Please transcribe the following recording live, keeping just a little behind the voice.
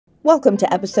Welcome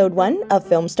to episode 1 of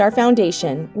Film Star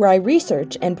Foundation, where I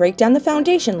research and break down the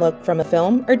foundation look from a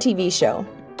film or TV show.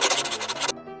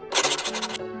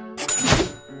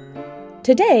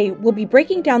 Today, we'll be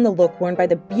breaking down the look worn by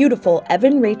the beautiful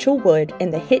Evan Rachel Wood in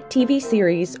the hit TV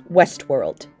series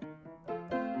Westworld.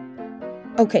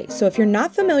 Okay, so if you're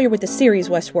not familiar with the series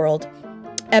Westworld,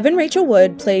 Evan Rachel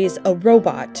Wood plays a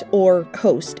robot, or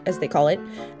host as they call it,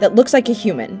 that looks like a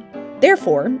human.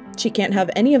 Therefore, she can't have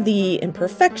any of the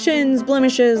imperfections,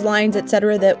 blemishes, lines,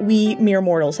 etc. that we mere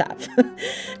mortals have.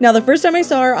 Now, the first time I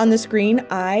saw her on the screen,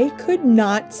 I could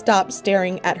not stop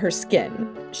staring at her skin.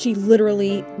 She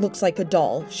literally looks like a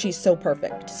doll. She's so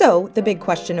perfect. So, the big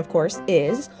question, of course,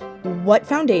 is what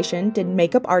foundation did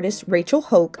makeup artist Rachel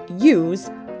Hoke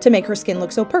use to make her skin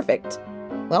look so perfect?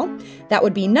 Well, that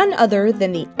would be none other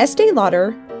than the Estee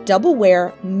Lauder Double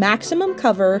Wear Maximum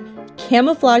Cover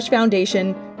Camouflage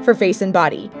Foundation for face and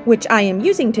body, which I am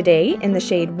using today in the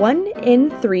shade 1 in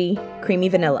 3 Creamy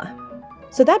Vanilla.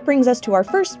 So that brings us to our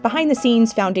first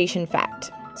behind-the-scenes foundation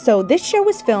fact. So this show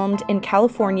was filmed in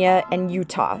California and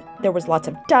Utah. There was lots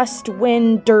of dust,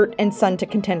 wind, dirt, and sun to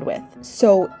contend with.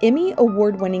 So Emmy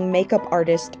award-winning makeup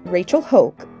artist Rachel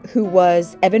Hoke, who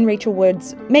was Evan Rachel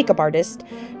Wood's makeup artist,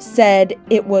 said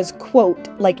it was, quote,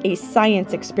 like a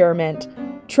science experiment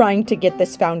trying to get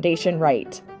this foundation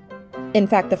right. In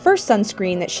fact, the first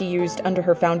sunscreen that she used under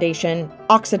her foundation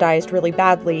oxidized really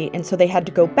badly, and so they had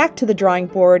to go back to the drawing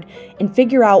board and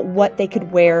figure out what they could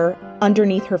wear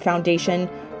underneath her foundation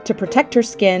to protect her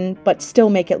skin but still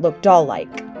make it look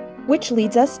doll-like. Which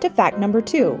leads us to fact number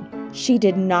 2. She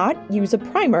did not use a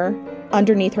primer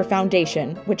underneath her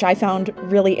foundation, which I found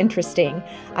really interesting.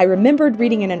 I remembered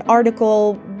reading in an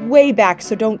article way back,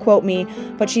 so don't quote me,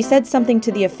 but she said something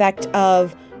to the effect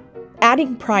of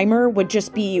adding primer would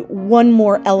just be one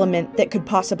more element that could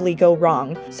possibly go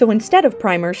wrong. So instead of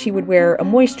primer, she would wear a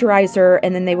moisturizer,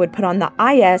 and then they would put on the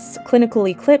IS Clinical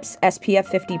Eclipse SPF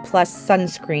 50 Plus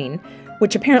sunscreen,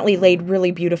 which apparently laid really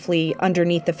beautifully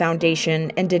underneath the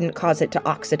foundation and didn't cause it to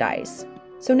oxidize.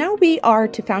 So now we are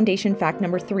to foundation fact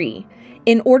number 3.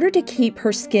 In order to keep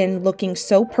her skin looking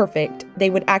so perfect,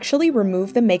 they would actually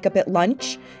remove the makeup at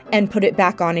lunch and put it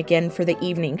back on again for the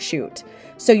evening shoot.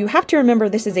 So you have to remember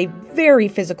this is a very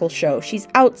physical show. She's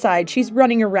outside, she's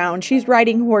running around, she's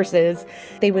riding horses.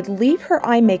 They would leave her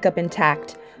eye makeup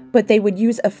intact, but they would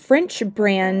use a French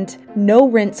brand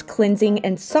no-rinse cleansing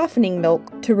and softening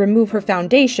milk to remove her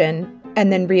foundation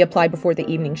and then reapply before the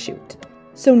evening shoot.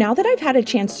 So now that I've had a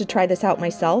chance to try this out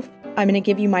myself, I'm going to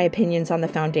give you my opinions on the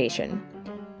foundation.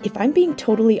 If I'm being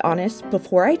totally honest,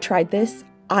 before I tried this,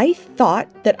 I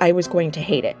thought that I was going to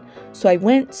hate it. So I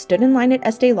went, stood in line at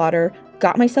Estee Lauder,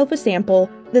 got myself a sample.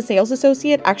 The sales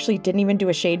associate actually didn't even do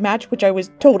a shade match, which I was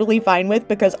totally fine with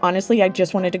because honestly, I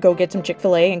just wanted to go get some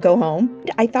Chick-fil-A and go home.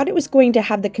 I thought it was going to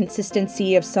have the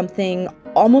consistency of something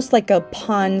almost like a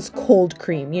Pond's cold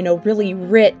cream, you know, really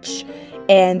rich,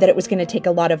 and that it was going to take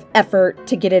a lot of effort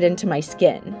to get it into my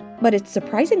skin. But it's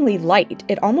surprisingly light.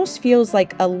 It almost feels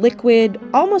like a liquid,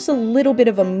 almost a little bit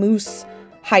of a mousse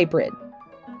hybrid.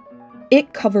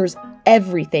 It covers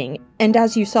everything, and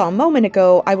as you saw a moment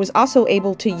ago, I was also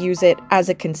able to use it as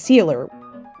a concealer.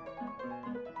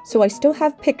 So I still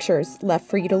have pictures left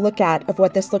for you to look at of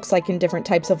what this looks like in different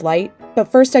types of light,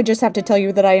 but first I just have to tell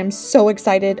you that I am so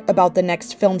excited about the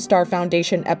next Film Star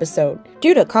Foundation episode.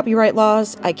 Due to copyright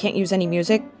laws, I can't use any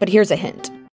music, but here's a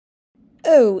hint.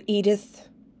 Oh, Edith.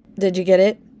 Did you get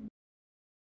it?